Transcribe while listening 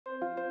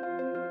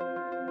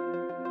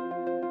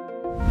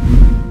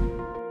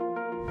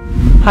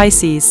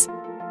Pisces.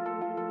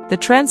 The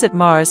transit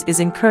Mars is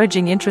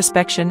encouraging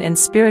introspection and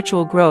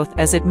spiritual growth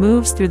as it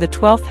moves through the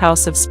 12th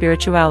house of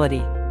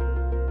spirituality.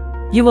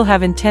 You will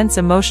have intense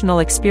emotional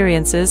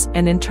experiences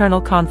and internal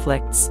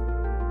conflicts.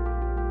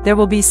 There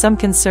will be some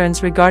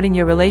concerns regarding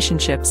your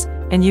relationships,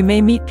 and you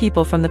may meet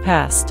people from the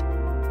past.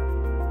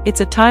 It's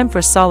a time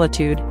for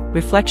solitude,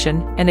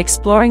 reflection, and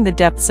exploring the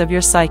depths of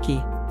your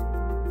psyche.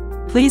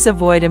 Please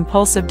avoid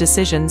impulsive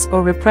decisions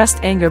or repressed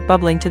anger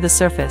bubbling to the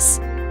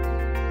surface.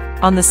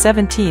 On the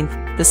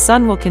 17th, the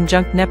Sun will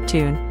conjunct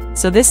Neptune,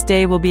 so this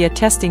day will be a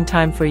testing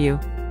time for you.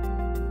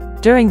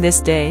 During this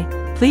day,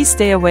 please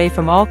stay away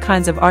from all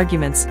kinds of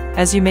arguments,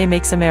 as you may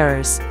make some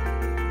errors.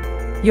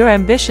 Your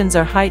ambitions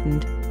are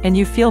heightened, and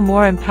you feel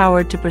more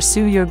empowered to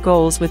pursue your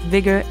goals with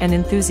vigor and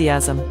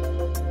enthusiasm.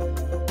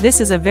 This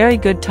is a very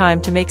good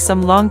time to make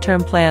some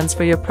long-term plans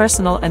for your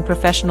personal and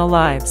professional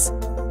lives.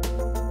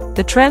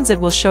 The transit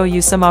will show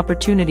you some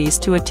opportunities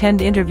to attend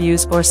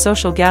interviews or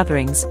social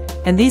gatherings,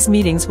 and these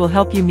meetings will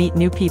help you meet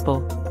new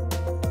people.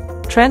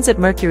 Transit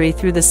Mercury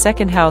through the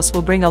second house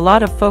will bring a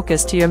lot of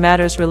focus to your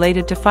matters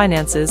related to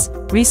finances,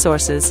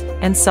 resources,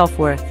 and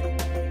self-worth.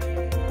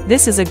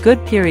 This is a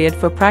good period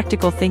for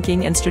practical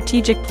thinking and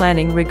strategic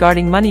planning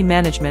regarding money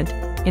management,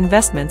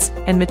 investments,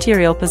 and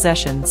material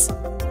possessions.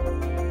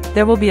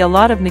 There will be a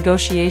lot of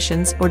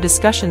negotiations or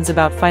discussions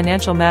about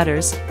financial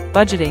matters,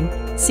 budgeting,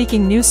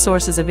 seeking new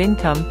sources of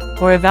income,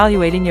 or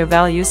evaluating your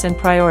values and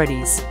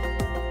priorities.